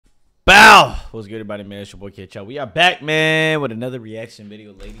Bow! What's good, everybody, man? It's your boy, Chao. We are back, man, with another reaction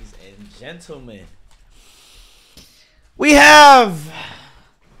video, ladies and gentlemen. We have...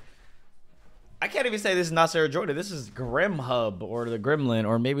 I can't even say this is Notsoairjordan. This is Grim Hub, or the Gremlin,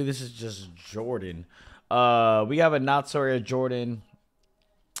 or maybe this is just Jordan. We have a Notsoairjordan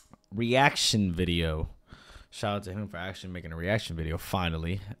reaction video. Shout out to him for actually making a reaction video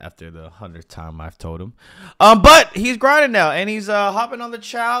finally after the 100th time I've told him. But he's grinding now and he's hopping on the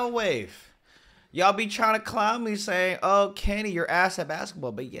Chao wave. Y'all be trying to clown me saying, "Oh, Kenny, you're ass at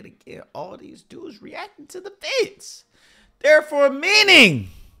basketball," but yet again, all these dudes reacting to the vids. Therefore, meaning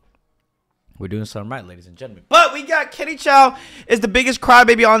we're doing something right, ladies and gentlemen. But we got Kenny Chao is the biggest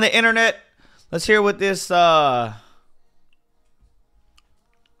crybaby on the internet. Let's hear what this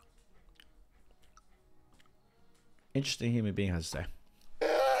interesting human being has to say.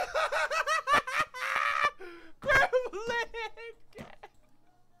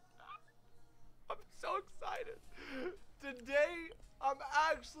 I'm so excited. Today, I'm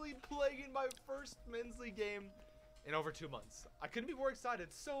actually playing in my first men's league game in over 2 months. I couldn't be more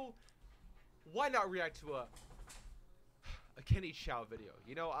excited, so why not react to a Kenny Chao video?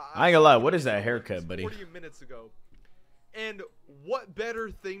 You know, I ain't gonna lie, what is that haircut, buddy? 40 minutes ago. And what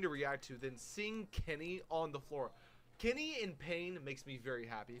better thing to react to than seeing Kenny on the floor? Kenny in pain makes me very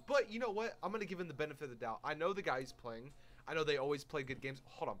happy. But you know what? I'm going to give him the benefit of the doubt. I know the guy he's playing. I know they always play good games.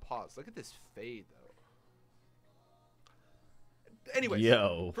 Hold on, pause. Look at this fade, though. Anyways,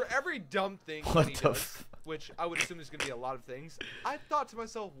 yo, for every dumb thing Kenny does, which I would assume there's going to be a lot of things, I thought to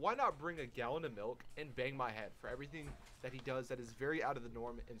myself, why not bring a gallon of milk and bang my head for everything that he does that is very out of the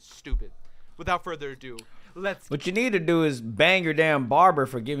norm and stupid. Without further ado, let's what you need to do is bang your damn barber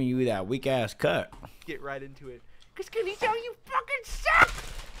for giving you that weak-ass cut. Get right into it. Because Kenny Chao, you fucking suck!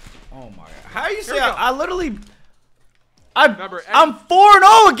 Oh my god. How you say I'm I'm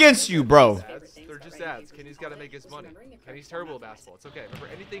 4-0 against you, bro. They're just ads. Kenny's got to make his money. Kenny's terrible at basketball. It's okay. Remember,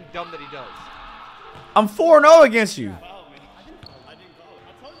 anything dumb that he does. I'm 4-0 against you. I didn't call it.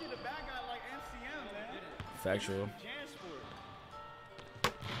 I told you the bad guy like MCM, man. Factual.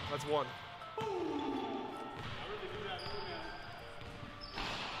 That's one.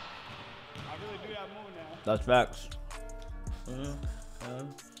 That's facts.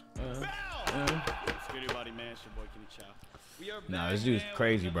 Nah, this dude's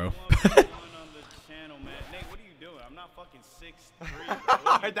crazy, bro.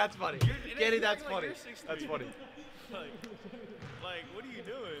 Alright, that's funny. Kenny, that's funny. That's funny. Like, what are you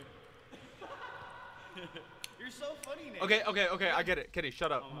doing? You're so funny, Nate. Okay, I get it. Kenny,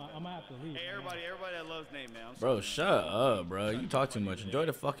 shut up. I'm gonna have to leave. Hey, everybody that loves Nate, man. Bro, shut up, bro. You talk too much. Enjoy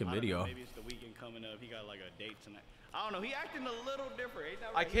the fucking video. Maybe it's the weekend coming up. He got like a date tonight. I don't know. He acting a little different. Ain't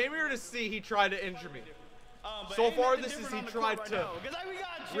that right? I came here to see he tried to injure me. But So ain't far, nothing this is different he on the tried court to right now. 'Cause, like, we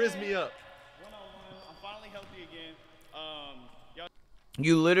got rizz me up. One-on-one. I'm finally healthy again. Y'all.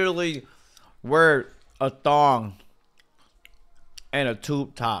 You literally wear a thong and a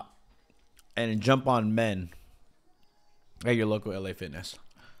tube top and jump on men at your local LA Fitness.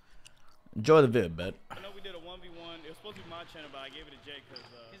 Enjoy the vid, bet. I know we did a 1v1. It was supposed to be my channel, but I gave it to Jay because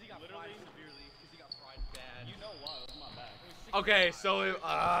he got fried severely. Because he got fried bad. You know why? It was my back. Okay, so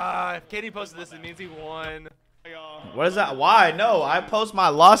if Kenny posted this, it means he won. What is that? Why? No, I post my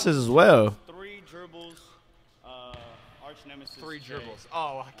losses as well. 3 dribbles. Arch nemesis. 3 Jay. dribbles.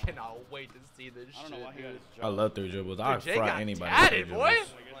 Oh, I cannot wait to see this I don't know why he got his I job. love 3 dribbles. I Jay fry got anybody. tatted, with 3 boy.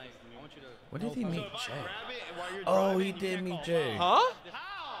 dribbles. What did he mean, Jay? Oh, he did mean Jay. Huh?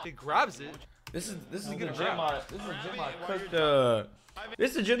 He grabs it. This is the gonna gym. grab. This is the gym I cooked.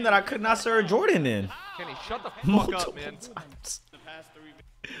 This is the gym that I could not serve Jordan in. Kenny, shut the fuck Multiple up, man. times. The past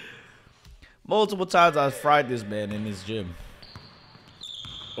 3. Multiple times I fried this man in this gym.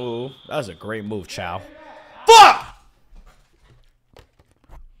 Oh, that was a great move, Chao. Fuck!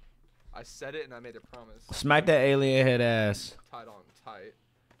 I said it and I made a promise. Smack that alien head ass. Tied on tight.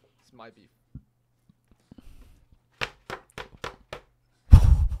 This might be. I'm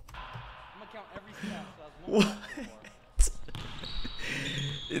gonna count every step. So What?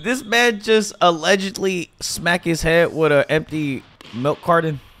 Did this man just allegedly smack his head with an empty milk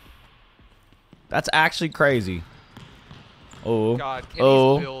carton? That's actually crazy. Oh. God,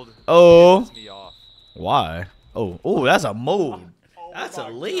 Kenny's build pisses me off. Why? Oh, that's a move. That's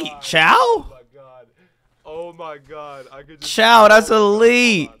elite. God. Chao? Oh my god. Oh my god. I could just. Chao, that's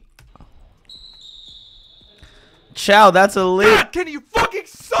elite. Chao, that's elite. God, Kenny, you fucking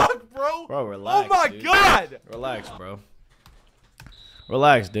suck, bro. Bro, relax. Oh my dude. god. Relax, bro.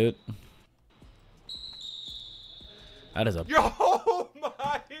 Relax, dude. That is a Yo, oh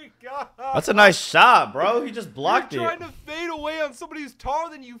my god. That's a nice shot, bro. He just blocked You're it. trying to fade away on somebody who's taller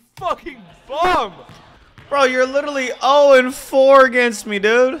than you, fucking bum. Bro, you're literally 0-4 against me,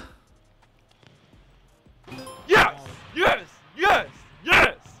 dude. Yes, yes, yes,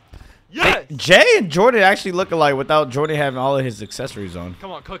 yes, yes. Jay and Jordan actually look alike without Jordan having all of his accessories on.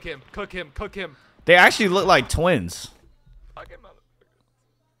 Come on, cook him, cook him, cook him. They actually look like twins. Fucking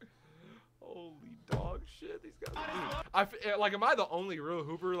motherfucker. Holy dog shit, these guys. Like, am I the only real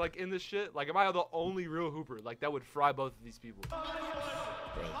hooper like in this shit? Like, am I the only real hooper like that would fry both of these people?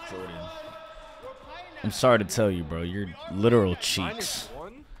 Bro, Jordan. I'm sorry to tell you, bro. You're literal cheeks.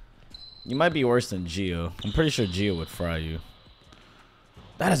 -1? You might be worse than Gio. I'm pretty sure Gio would fry you.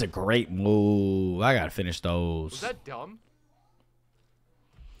 That is a great move. I gotta finish those. Was that dumb?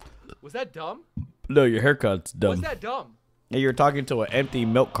 Was that dumb? No, your haircut's dumb. Was that dumb? Yeah, you're talking to an empty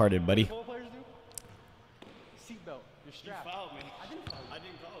milk carton, buddy. What players do? Seatbelt. You're strapped. You fouled me. I didn't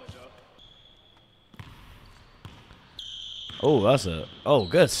call it, though. Oh, that's a... Oh,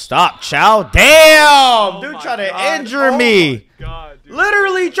 good stop, Chao. Damn! Oh Dude my tried to God. injure Oh me. my God, dude.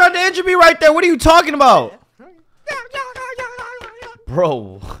 Literally tried to injure me right there. What are you talking about?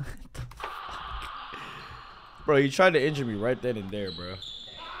 Bro. What the fuck? Bro, you tried to injure me right then and there, bro.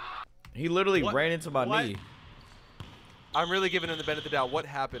 He literally What? ran into my What? knee. I'm really giving him the benefit of the doubt. What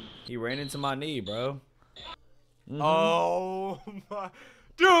happened? He ran into my knee, bro. Oh my,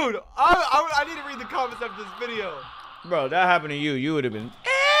 dude! I need to read the comments after this video. Bro, that happened to you. You would have been...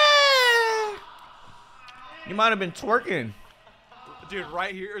 You might have been twerking. Dude,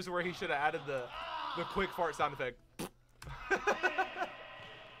 right here is where he should have added the quick fart sound effect.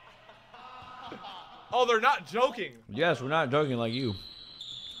 Oh, they're not joking. Yes, we're not joking like you.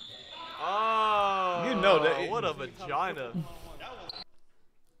 Oh, You know that- what a vagina.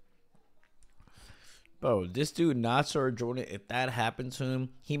 Bro, this dude, Notsoairjordan, if that happened to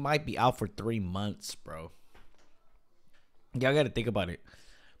him, he might be out for 3 months, bro. Y'all got to think about it.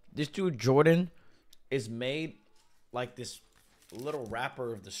 This dude, Jordan, is made like this little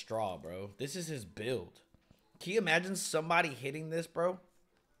wrapper of the straw, bro. This is his build. Can you imagine somebody hitting this, bro?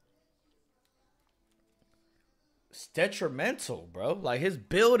 It's detrimental, bro. Like, his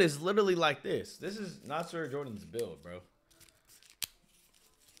build is literally like this. This is Notsoairjordan's build, bro.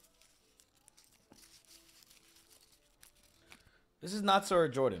 This is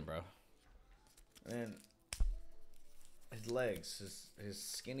Notsoairjordan, bro. And his legs, his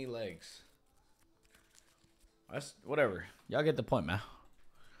skinny legs. That's whatever. Y'all get the point, man.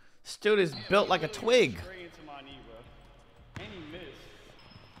 This dude is built like a twig. Straight into my knee, bro. And he missed.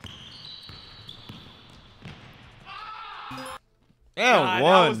 And God,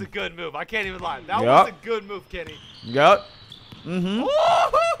 one. that was a good move. I can't even lie. That Yup. was a good move, Kenny. Yup. Mm-hmm. Wait, why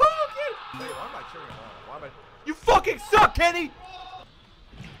am I cheering on? Why am I? You fucking suck, Kenny.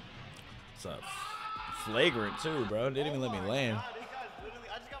 It's a flagrant too, bro. Didn't even let me land. God, this guy's literally.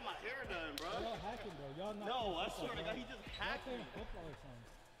 I just got my hair done, bro. Y'all hacking, bro. Y'all not No, I swear to God, he just hacked me. football or something.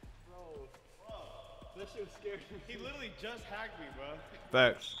 Bro, fuck. That shit was scary. He literally just hacked me, bro.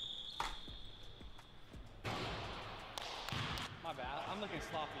 Facts. My bad. I'm looking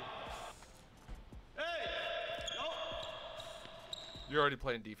sloppy. Hey! No! You're already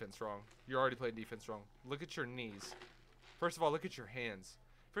playing defense wrong. You're already playing defense wrong. Look at your knees. First of all, look at your hands.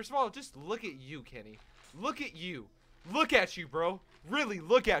 First of all, just look at you, Kenny. Look at you. Look at you, bro. Really,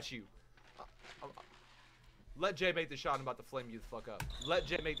 look at you. Let Jay make the shot. I'm about to flame you the fuck up. Let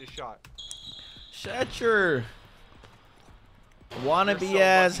Jay make the shot. Shut your wannabe so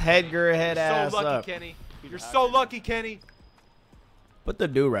ass lucky. head You're ass so lucky, up. Kenny. You're so lucky, Kenny. Put the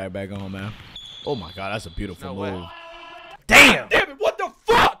do-rag back on, man. Oh my god, that's a beautiful No way. move. Damn! Damn it, what the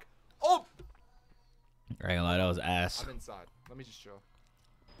fuck? Oh, I ain't gonna lie, that was ass. I'm inside. Let me just show.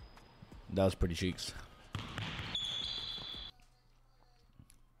 That was pretty cheeks.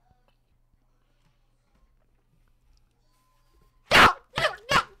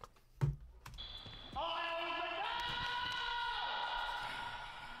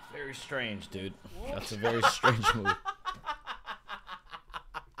 Very strange, dude. That's a very strange move.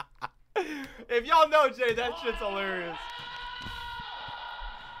 If y'all know Jay, that shit's hilarious.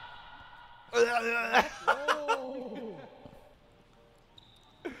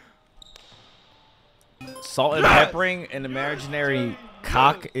 Salt and peppering an imaginary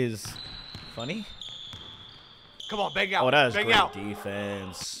cock is funny. Come on, bang out. Oh, that is bang great out.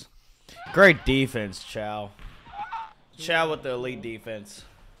 defense. Great defense, Chao. Chao with the elite defense.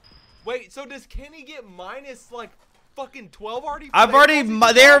 Wait, so does Kenny get minus like fucking 12 already? for I've that already, fucking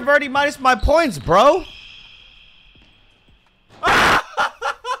they've game? already minus my points, bro.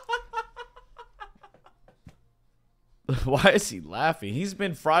 Why is he laughing? He's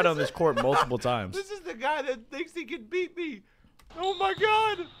been fried on this court multiple times. This is the guy that thinks he can beat me. Oh my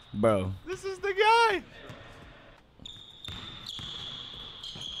god. Bro. This is the guy.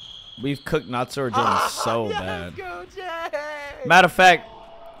 We've cooked Notsoairjordan so bad. Go, Jay. Matter of fact,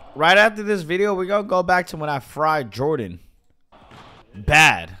 right after this video, we're going to go back to when I fried Jordan.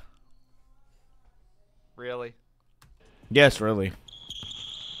 Bad. Really? Yes, really.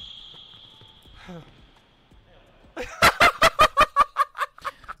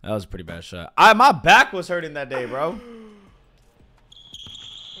 That was a pretty bad shot. My back was hurting that day, bro.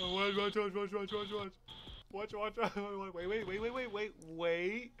 Watch.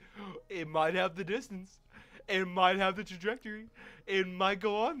 Wait. It might have the distance. It might have the trajectory. It might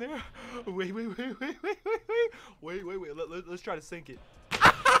go on there. Wait. Let's try to sink it.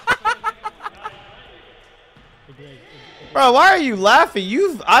 Bro, why are you laughing?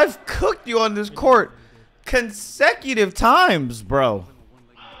 I've cooked you on this court consecutive times, bro.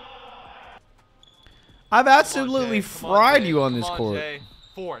 I've absolutely fried you on this court. Jay.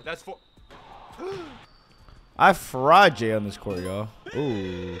 4. That's 4. I fried Jay on this court, y'all.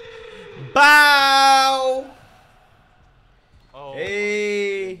 Ooh. Bow. Oh,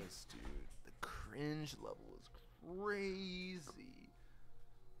 hey. My goodness, dude. The cringe level is crazy.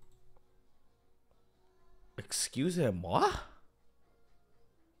 Excusez-moi?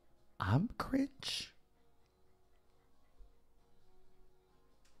 I'm cringe.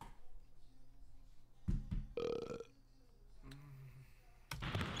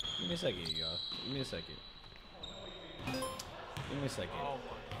 Give me a second, y'all. Give me a second. Give me a second. Oh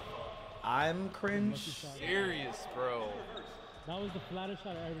I'm cringe. Serious, bro. That was the flattest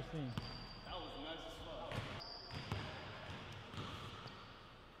shot I've ever seen.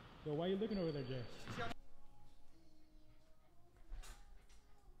 Yo, why are you looking over there, Jay?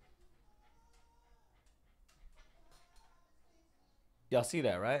 Y'all see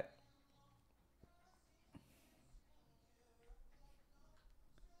that, right?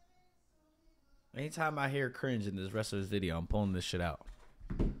 Anytime I hear cringe in this rest of this video, I'm pulling this shit out.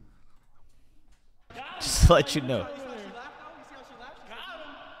 Just to let you know.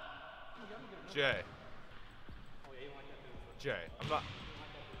 Jay, I'm not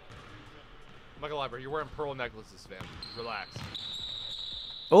gonna lie, bro. You're wearing pearl necklaces, fam. Relax.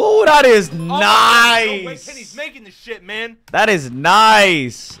 Oh, that is No, nice. wait, Kenny's making this shit, man. That is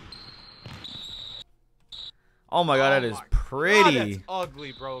nice. Oh my god, that is God, pretty. that's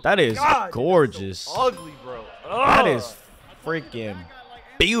ugly, bro. That is God, gorgeous. that's so ugly, bro. That Ugh. is freaking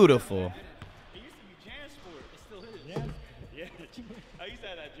beautiful. It used to be Jansport. It still is. Yeah. I used to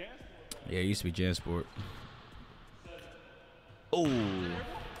have that Jansport. Yeah, it used to be Jansport. Oh,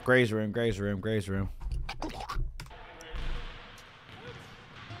 Gray's room.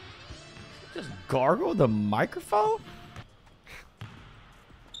 Just gargle the microphone?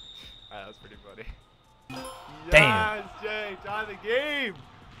 That was pretty funny. Damn. Yes, Jay, tie the game.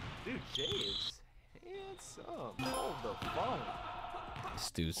 Dude, Jay is handsome. Hold the phone. This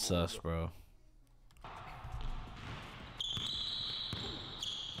dude's sus, bro.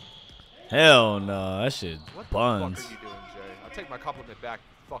 Hell no, that shit What the buns. fuck are you doing, Jay? I'll take my compliment back, you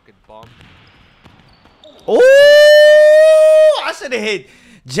fucking bum. Oh, I should have hit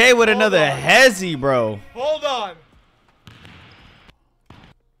Jay with another on. hezzy, bro. Hold on.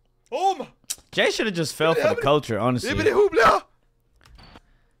 Oh my. Jay should have just fell for the culture, honestly. Bibbidi hoopla.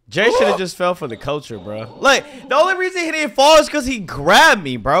 Jay should have just fell for the culture, bro. Like, the only reason he didn't fall is because he grabbed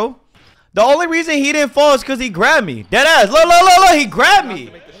me, bro. The only reason he didn't fall is because he grabbed me. Dead ass. Look, he grabbed me.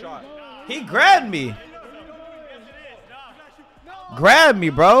 To make the shot. He grabbed me. Grabbed me,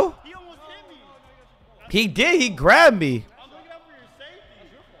 bro. He almost hit me. He did. He grabbed me. I'm looking up for your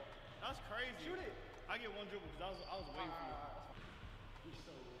safety. That's crazy. Shoot it. I get one dribble because I was waiting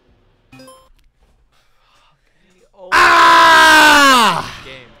for you. Ah!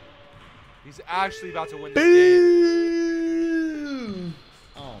 Game. He's actually about to win this game.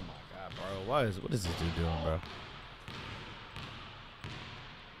 Oh my god, bro. What is this dude doing, bro?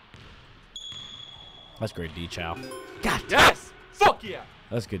 That's great D, Chao. God, Yes. Fuck yeah.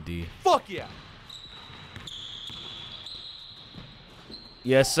 that's good D. Fuck yeah.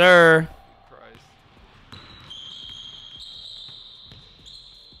 Yes, sir. Christ.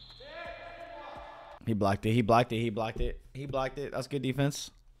 He blocked it. That's good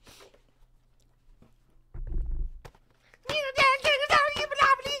defense.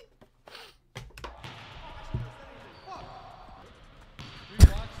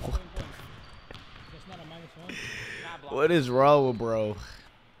 That's not a -1. What is wrong with bro?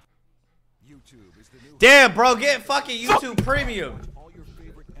 YouTube is the new Damn, bro, get fucking YouTube Premium. all your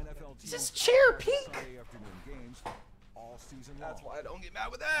favorite NFL teams Just cheer, peek. Sunday afternoon games all season long. That's why I don't get mad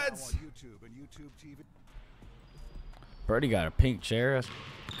with Now ads. on YouTube and YouTube TV. Birdie got a pink chair. That's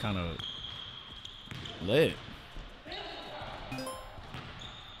kind of lit.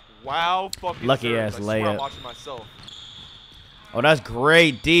 Wow, fucking Lucky serious. ass I swear I'm layup. watching myself. Oh, that's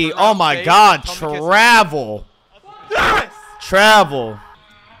great, D. Turn Oh around, my fade, God, tell me kiss it. travel, Yes! travel,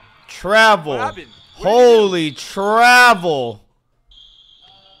 travel. What happened? What did you do? Holy travel.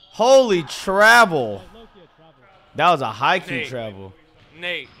 Holy travel. Low-key a travel. That was a high key Nate. travel.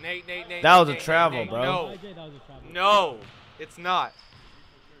 Nate. That was a Nate, travel, Nate, bro. No, IJ, that was a travel. no, it's not.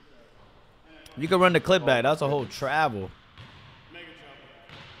 You can run the clip back. That's a whole travel. Mega travel.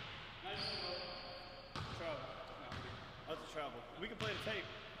 Travel. No, that's a travel. We can play the tape.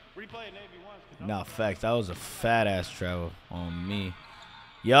 Replay it, Nate, if you want. Nah, facts. That was a fat ass travel on me.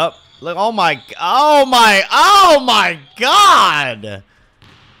 Yup. Look. Oh my God.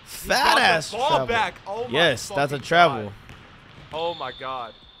 Fat Got ass the ball travel. back. Oh my Yes, that's a fucking travel. God. Oh my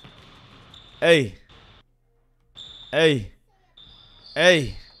God. Hey. Hey.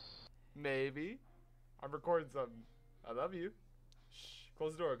 Hey. Maybe. I'm recording something. I love you. Shh.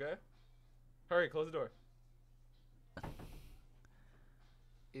 Close the door, okay? Hurry, close the door.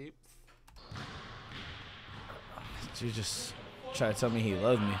 Oops. You just try to tell me he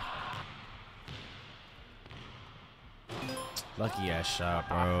loved me. Lucky ass shot,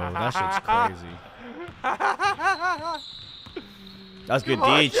 bro. That shit's crazy. That's good Come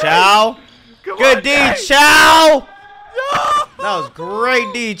on, D, Jay. Chao. Come Good on, D, Jay. Chao. That was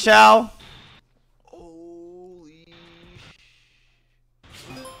great D, Chao. Holy.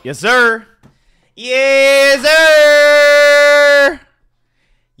 Yes, sir. Yes, sir.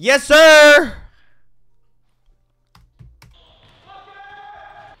 Yes, sir.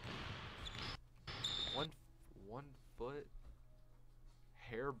 One foot,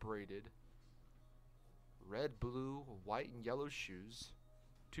 hair braided, red, blue, white, and yellow shoes,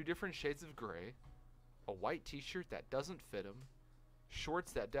 2 different shades of gray, a white t-shirt that doesn't fit him,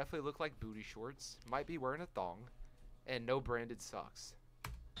 shorts that definitely look like booty shorts, might be wearing a thong, and no branded socks.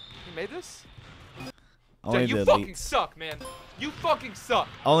 You made this? Only Jay, the you fucking elite. suck, man. You fucking suck.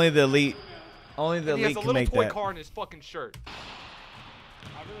 Only the elite. Only the And he has elite a can little make toy that. car in his fucking shirt. I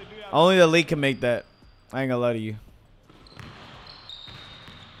really do have. Only the elite can make that. I ain't gonna lie to you.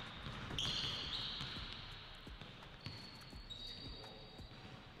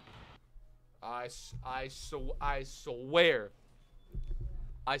 I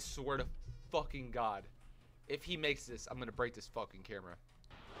swear to fucking God, if he makes this, I'm gonna break this fucking camera.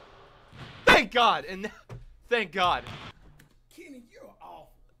 Thank God, and thank God. Kenny, you're awful.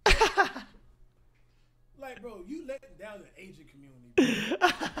 Like, bro, you letting down the Asian community, bro.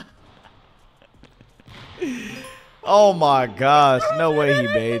 Oh my gosh. No way he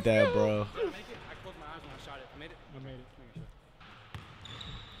made that, bro. Make it. I closed my eyes when I shot it. Made it. I made it.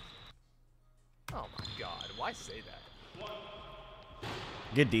 Oh my God, why say that?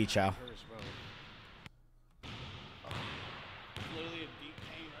 Good D, Chao. Hurts, bro. Literally a deep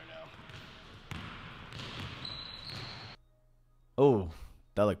pain right now. Oh,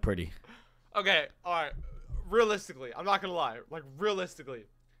 that looked pretty. Okay, all right. Realistically, I'm not gonna lie. Like realistically,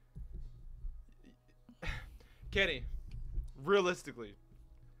 Kenny, realistically,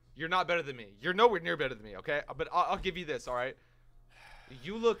 you're not better than me. You're nowhere near better than me. Okay, but I'll give you this. All right.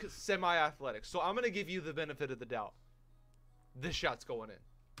 You look semi-athletic, so I'm gonna give you the benefit of the doubt. This shot's going in.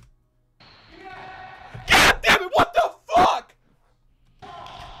 God damn it! What the fuck?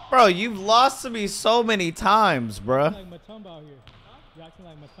 Bro, you've lost to me so many times, bro. Like Matumba out here. You're acting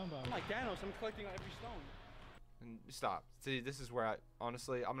like Matumba out I'm here. like Thanos. I'm collecting on every stone. Stop. See, this is where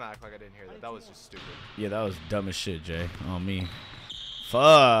honestly, I'm gonna act like I didn't hear that. That was just stupid. Yeah, that was dumb as shit, Jay. On me.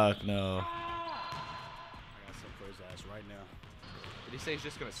 Fuck no. I got some for his ass right now. Did he say he's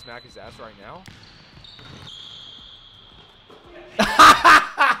just gonna smack his ass right now?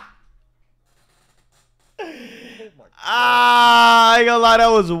 Ah, I ain't gonna lie, that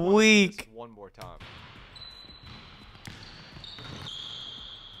was weak. Just one more time.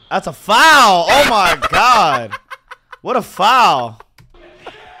 That's a foul. Oh my god. What a foul.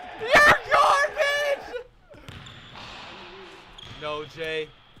 You're garbage! No, Jay.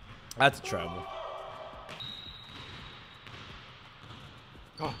 That's a trouble.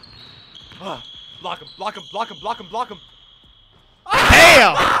 Block him, block him, block him, block him, block him.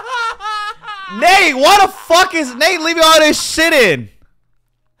 Damn. Nate, what the fuck is Nate leaving all this shit in?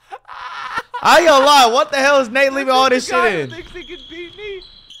 I ain't gonna lie, what the hell is Nate leaving all this shit in? Thinks he can beat me.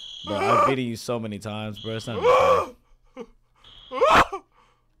 Bro, I've beaten you so many times, bro. It's not even fair. You're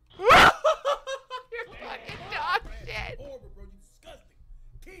fucking dog shit. Horrible, bro. You disgusting.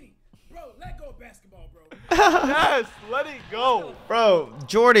 Kenny, bro, let go of basketball, bro. Yes, let it go. Bro,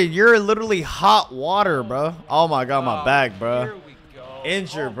 Jordan, you're literally hot water, bro. Oh my god, my back, bro. Here we go.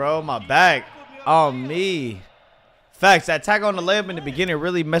 Injured, bro. My back. On me. Facts. That tag on the layup in the beginning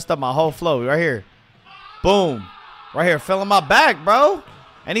really messed up my whole flow. Right here. Boom. Right here. Fell on my back, bro.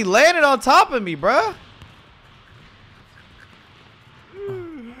 And he landed on top of me, bro. Oh, I need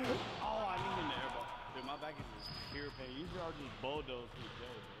him to airball. Dude, my back is just pure pain. Usually I'll just bulldoze through the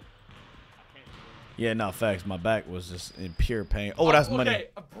jelly, bro. I can't do it. Yeah, no, facts. My back was just in pure pain. Oh, that's money. Okay,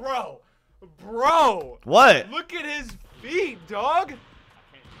 bro. What? Look at his feet, dog.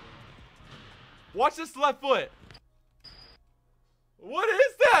 Watch this left foot. What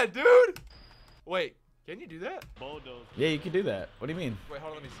is that, dude? Wait, can you do that? Bulldoze. Yeah, you can do that. What do you mean? Wait,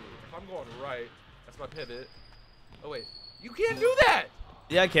 hold on, let me see. If I'm going right, that's my pivot. Oh, wait. You can't do that.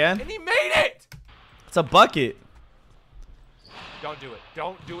 Yeah, I can. And he made it. It's a bucket. Don't do it.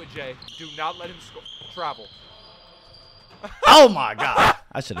 Don't do it, Jay. Do not let him travel. Oh, my God.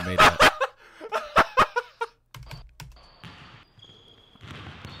 I should have made that.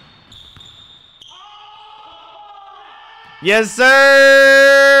 Yes,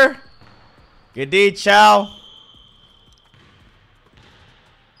 sir. Good D, Chao.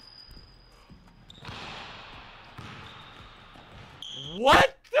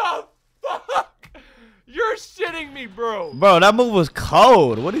 What the fuck? You're shitting me, bro. Bro, that move was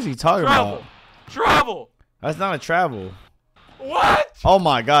cold. What is he talking about? Travel. That's not a travel. What? Oh,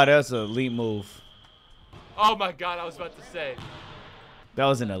 my God. That's an elite move. Oh, my God. I was about to say. That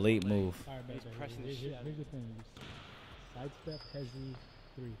was an elite move. All right, baby. pressing the Here's shit out of the thing. Sidestep, hezzy,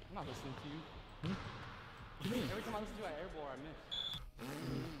 3. I'm not listening to you. What do you mean? Every time I listen to an airball, I miss.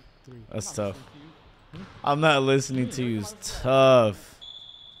 3. That's I'm not tough. listening to you. I'm not listening to you. It's tough.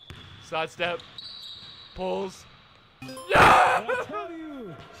 Sidestep. Pulls. I tell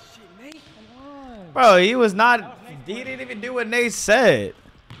you. Shit, Nate. Come on. Bro, he was not. He didn't even do what Nate said.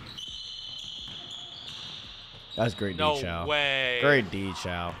 That's great No D, Chao. way. Great D,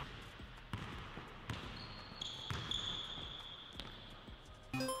 Chao.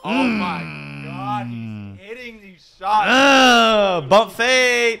 Oh my God, he's hitting these shots. Bump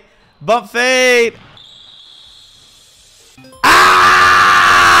fade. Bump fade.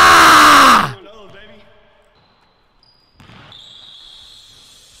 Ah!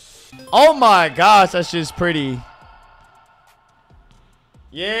 Oh my gosh, that's just pretty.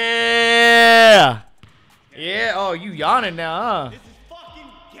 Yeah. Yeah. Oh, you yawning now, huh? This is fucking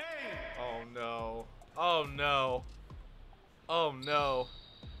game. Oh no. Oh no. Oh no.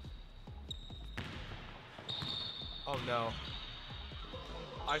 Oh no.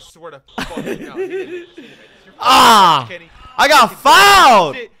 I swear to fucking no. He did it. You're Ah! Kenny. I got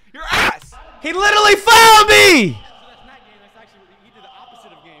fouled. Shit. Your ass. He literally fouled me. So that's not game. That's actually he did the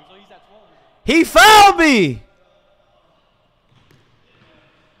opposite of game. So he's at 12. He fouled me.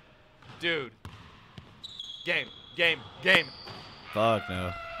 Dude. Game. Fuck no.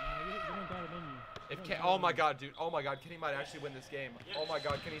 You don't got it in you. If Ken, oh my God, dude. Oh my God, Kenny might actually win this game. Oh my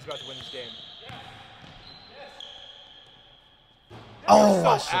God, Kenny's about to win this game. Oh, So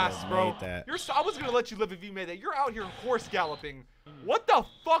I should ass, have bro. made that. You're so, I was gonna let you live if you made that. You're out here horse galloping. What the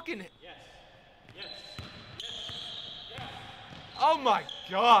fucking? Oh my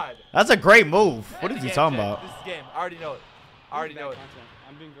God. That's a great move. What is he Game, talking Jay. about? This is game. I already know it. I already know it. Content.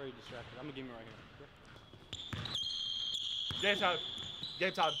 I'm being very distracted. I'm gonna give me right here. Game time.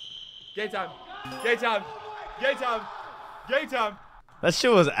 Game time. Game time. Game time. Game time. Game time. That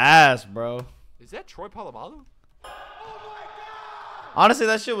shit was ass, bro. Is that Troy Polamalu? Honestly,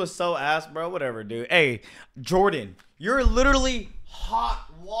 that shit was so ass, bro. Whatever, dude. Hey, Jordan, you're literally hot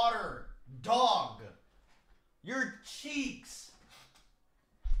water, dog. Your cheeks.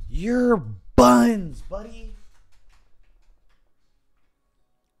 Your buns, buddy.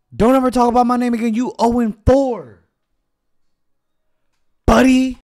 Don't ever talk about my name again. You 0-4. Buddy.